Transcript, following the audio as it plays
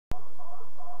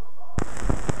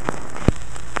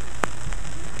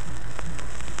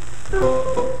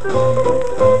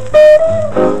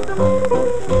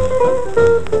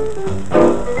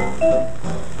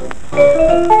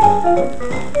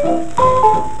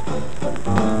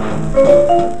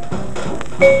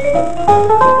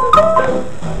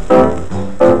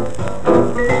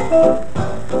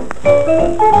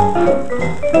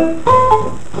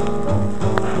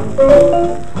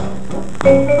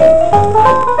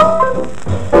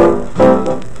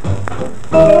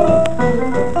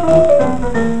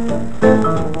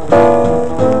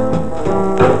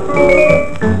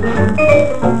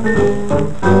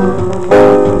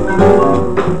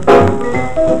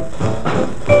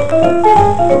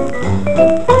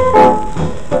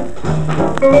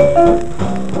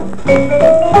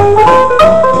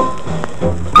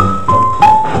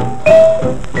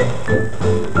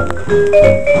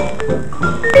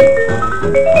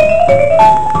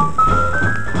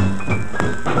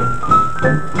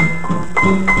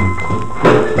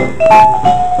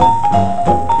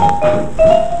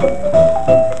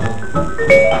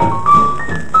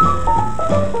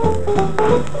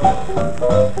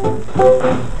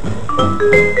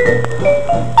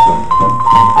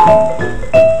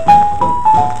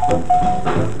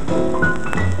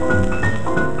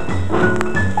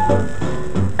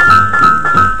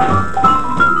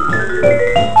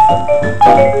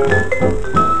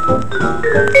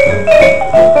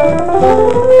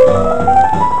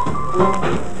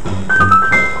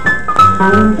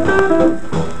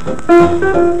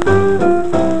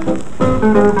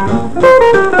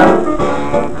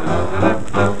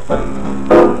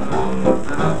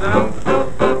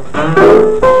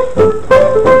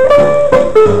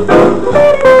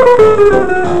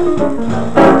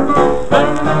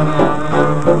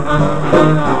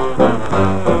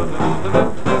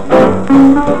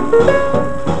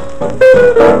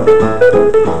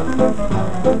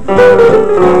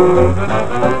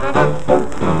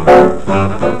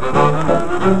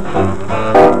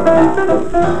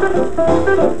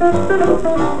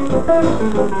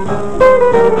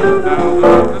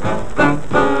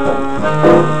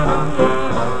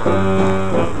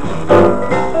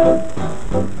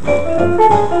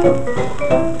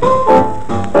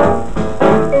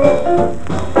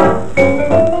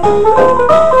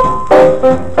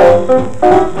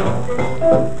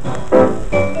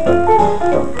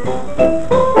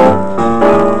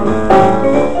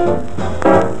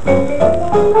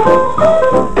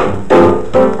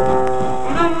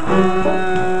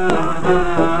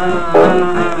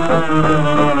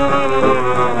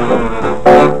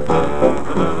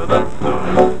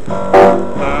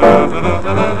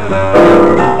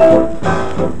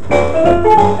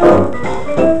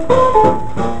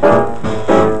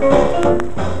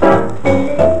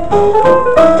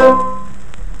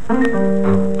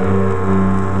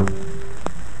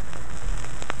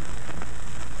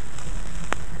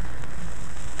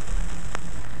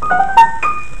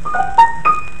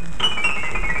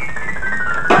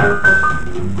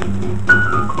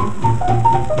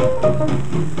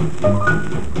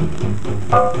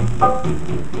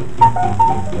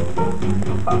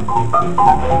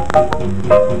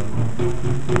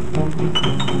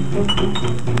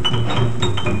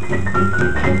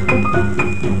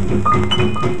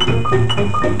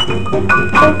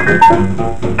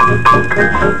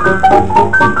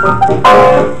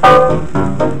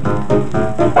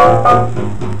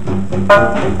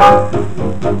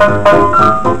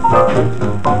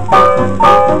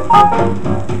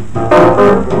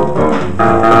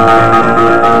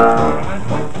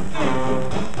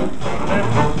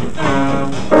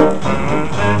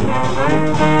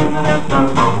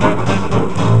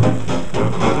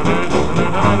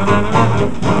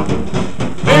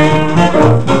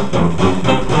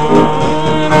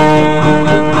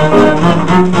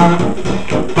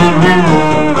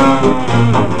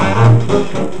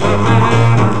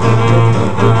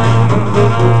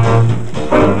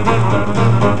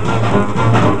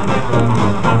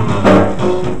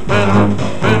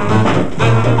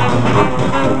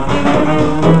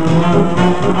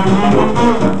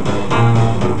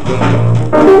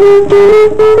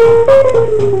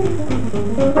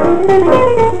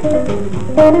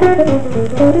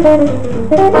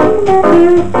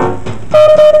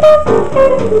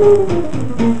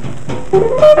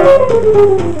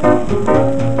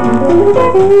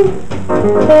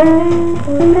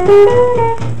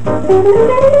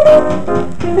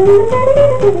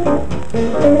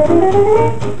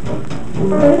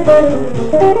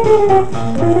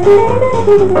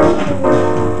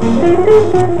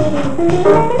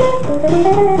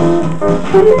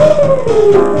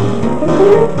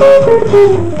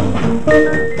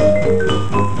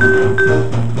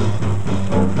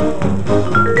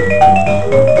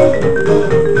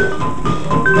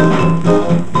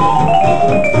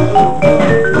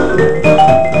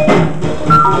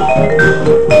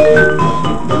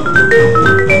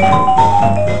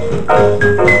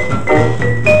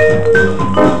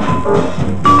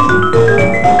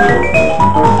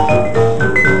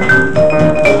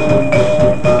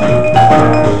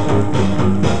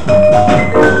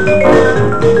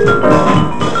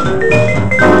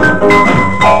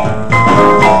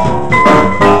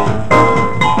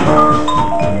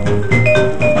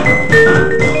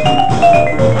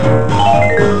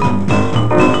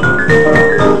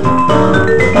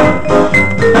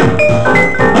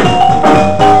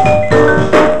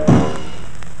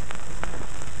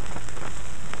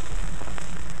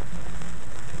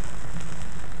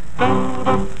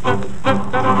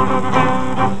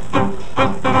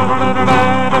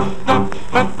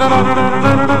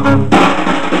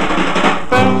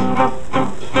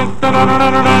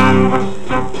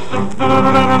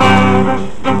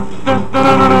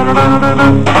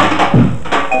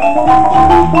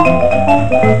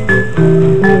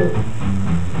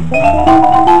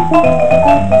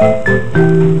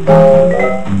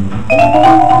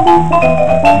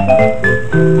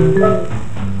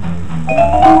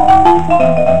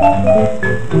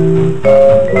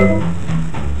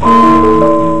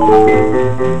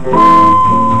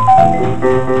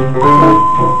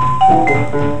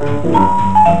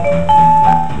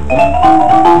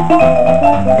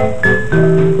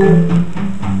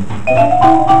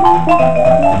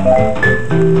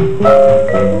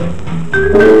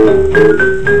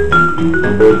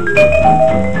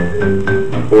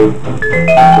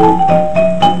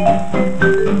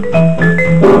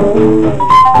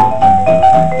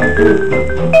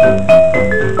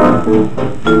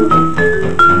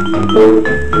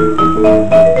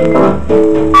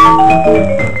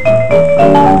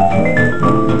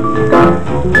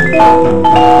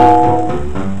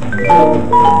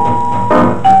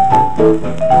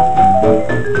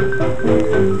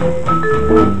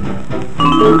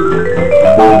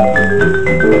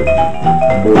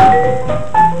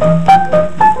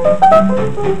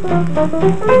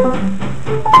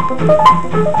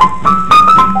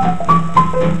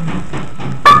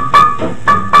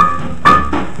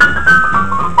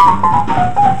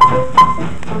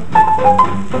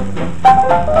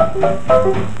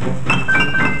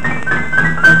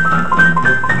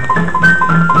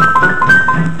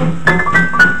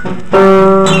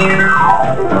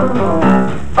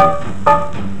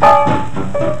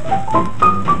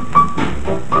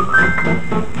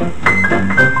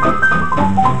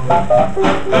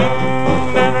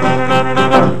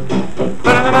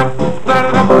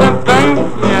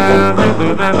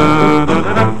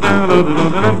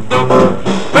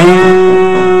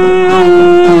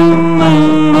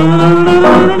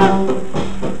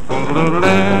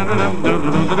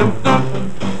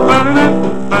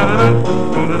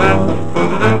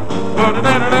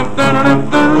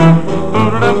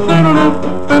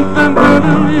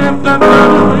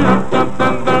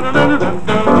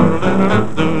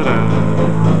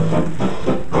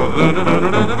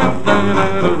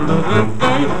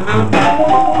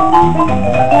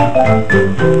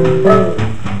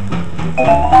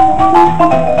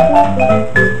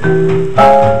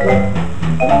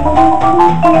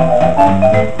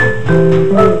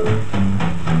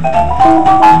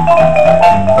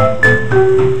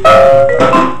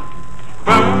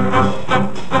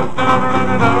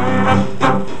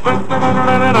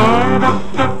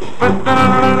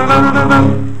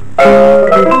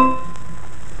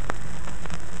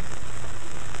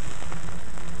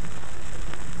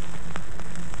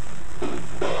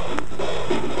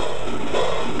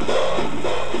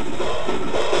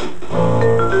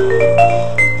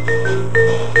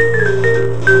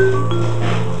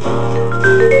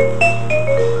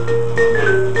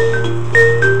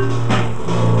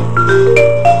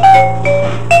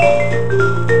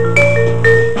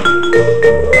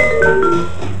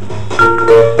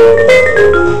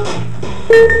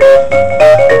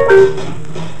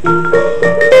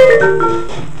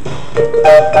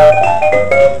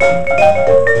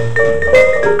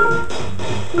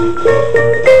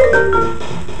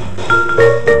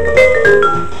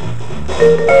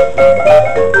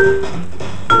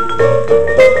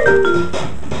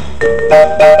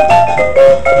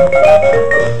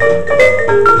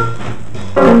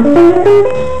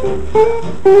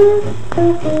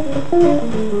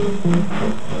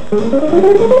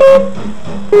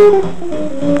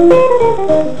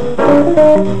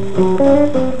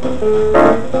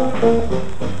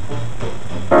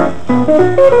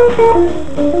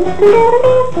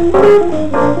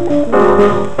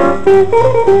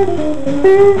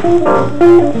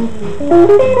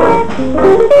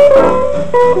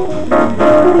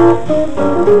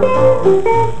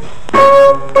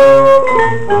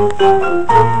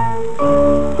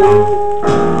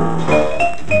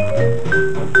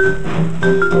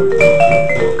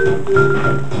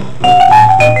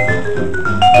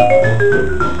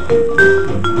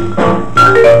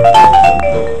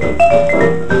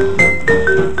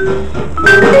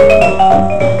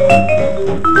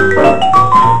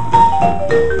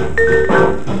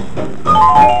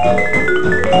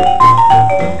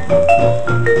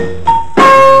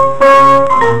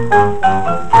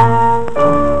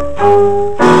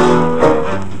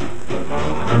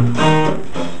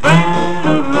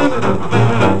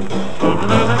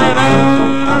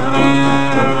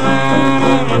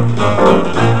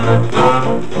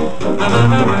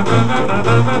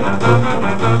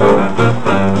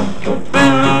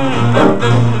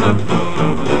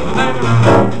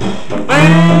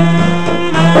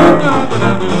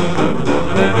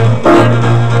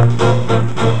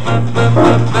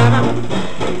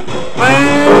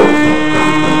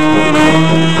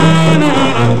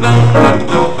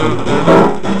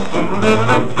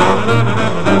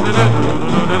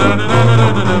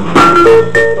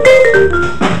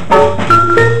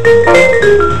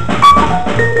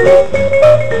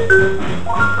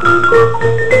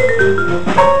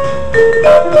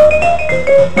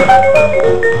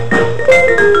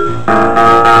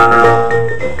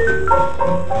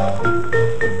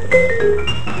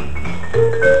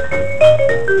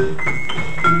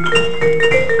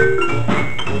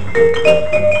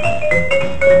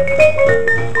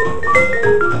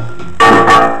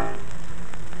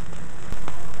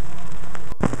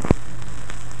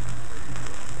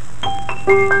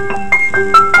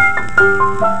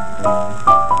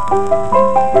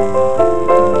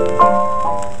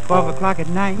At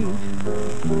night,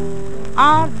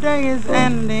 our day is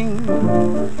ending.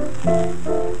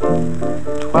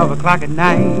 12 o'clock at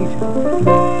night,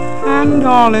 and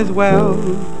all is well.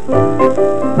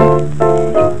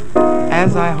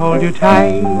 As I hold you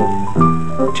tight,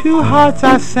 two hearts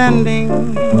are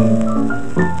sending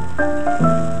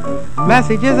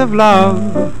messages of love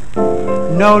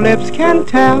no lips can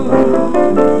tell.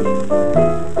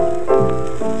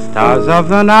 Stars of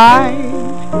the night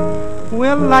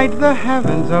will light the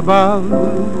heavens above,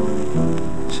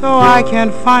 so I can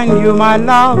find you, my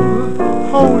love,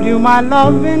 hold you, my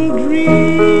love, in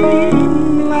dreamland.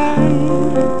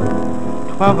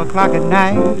 12 o'clock at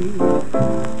night,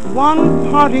 one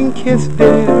parting kiss,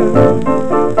 dear.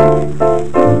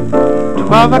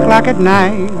 12 o'clock at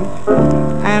night,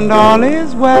 and all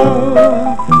is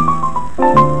well.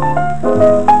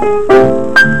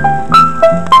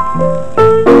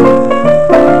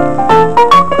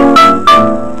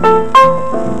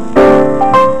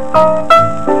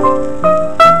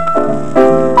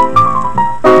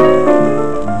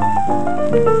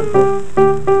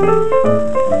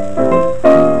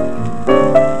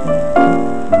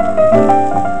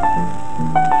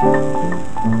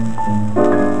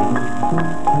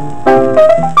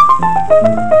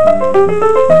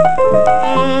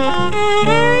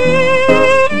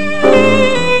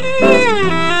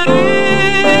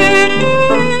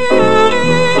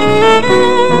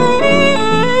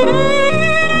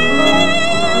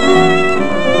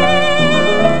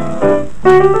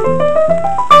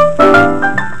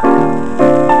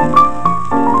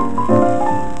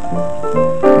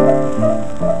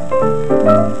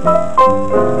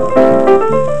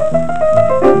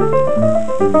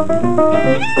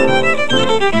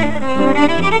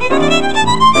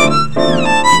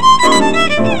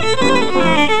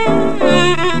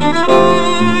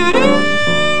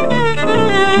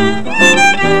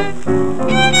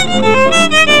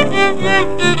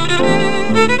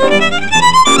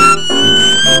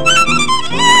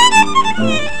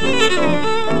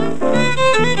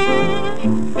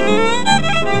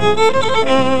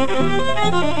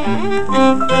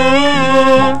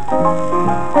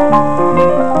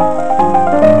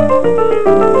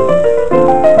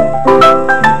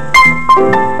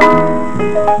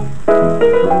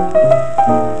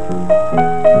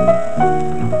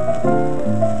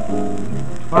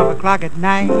 12 o'clock at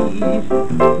night,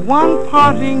 one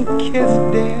parting kiss,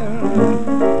 dear.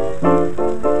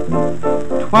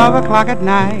 12 o'clock at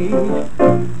night,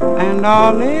 and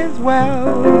all is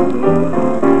well.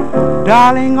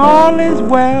 Darling, all is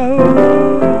well.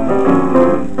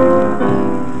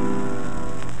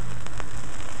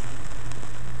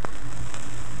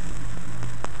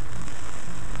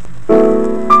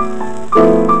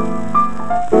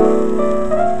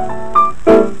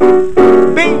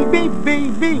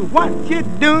 What you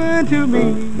doing to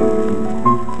me?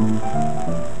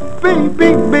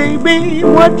 Baby, baby,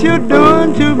 what you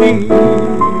doing to me?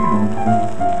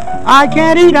 I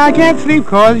can't eat, I can't sleep,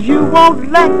 'cause you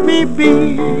won't let me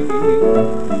be.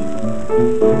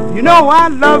 You know I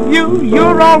love you,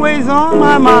 you're always on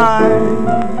my mind.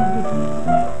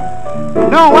 You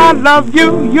know I love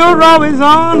you, you're always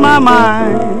on my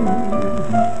mind.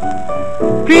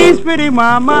 Please, pretty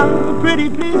mama, pretty,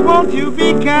 please, won't you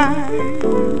be kind?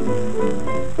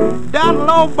 Down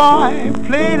low, boy,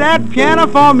 play that piano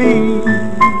for me.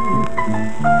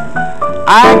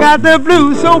 I got the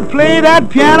blues, so play that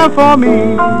piano for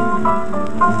me.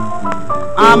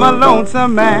 I'm a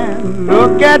lonesome man,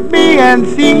 look at me and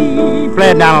see.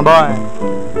 Play it down, boy.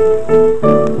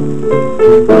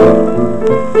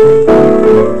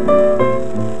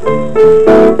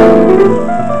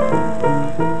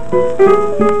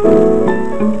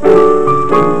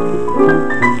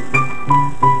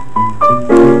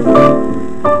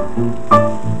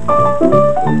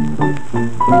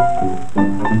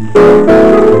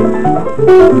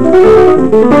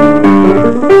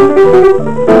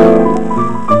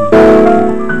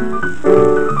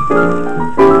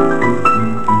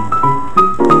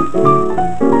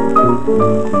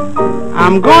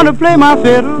 I'm gonna play my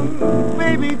fiddle,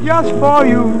 baby, just for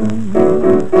you.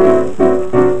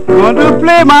 want to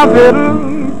play my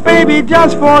fiddle, baby,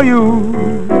 just for you.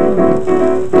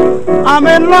 I'm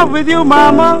in love with you,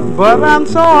 mama, but I'm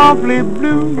so awfully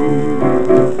blue.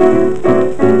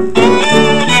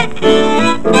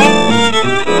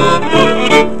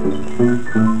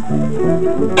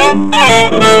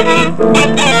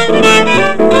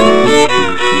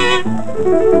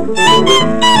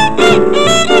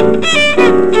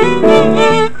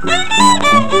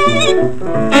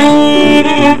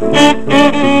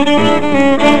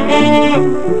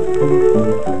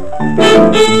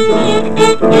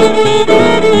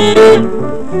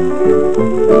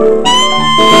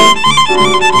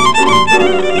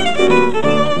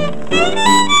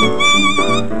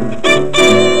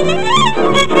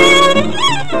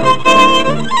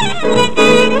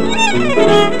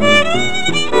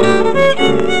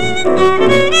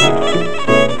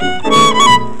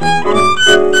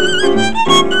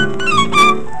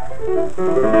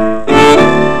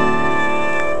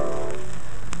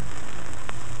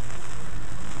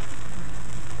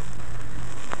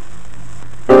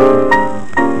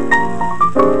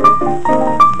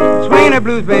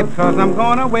 Blues, babe, cause I'm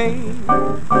going away.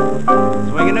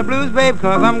 Swinging the blues, babe,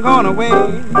 cause I'm going away.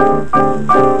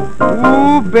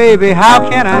 Ooh, baby, how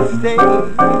can I stay?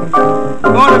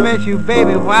 Gonna miss you,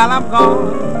 baby, while I'm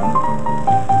gone.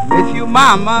 Miss you,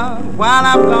 mama, while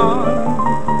I'm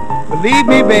gone. Believe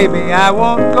me, baby, I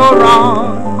won't go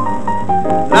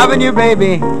wrong. Loving you,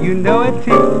 baby, you know it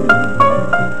too.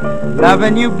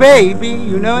 Loving you, baby,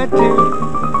 you know it too.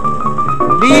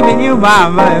 Leaving you,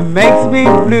 mama, it makes me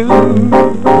blue.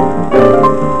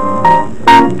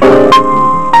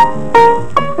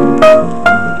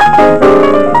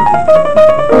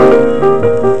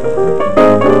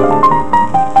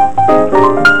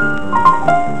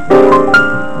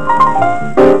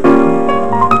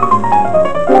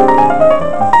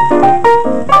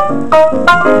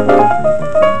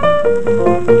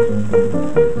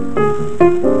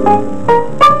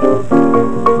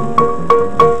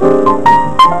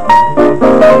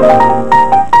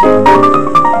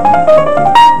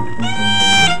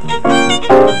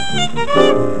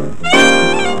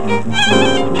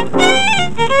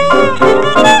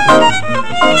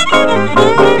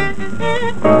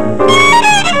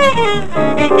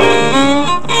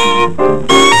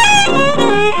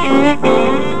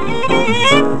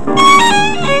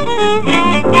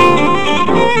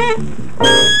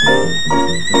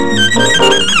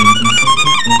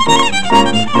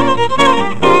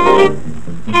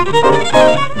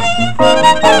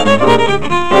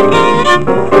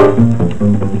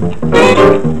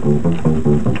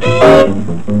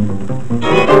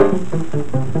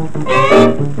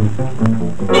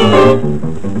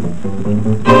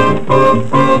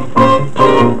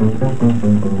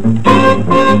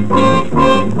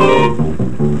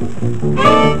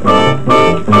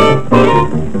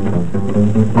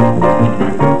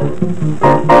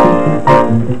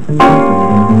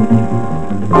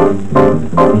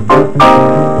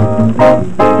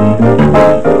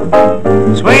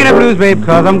 Swinging the blues, babe,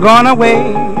 cause I'm gone away.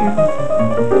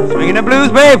 Swinging the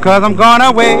blues, babe, cause I'm gone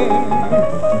away.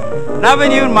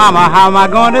 Loving you, mama, how am I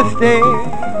going to stay?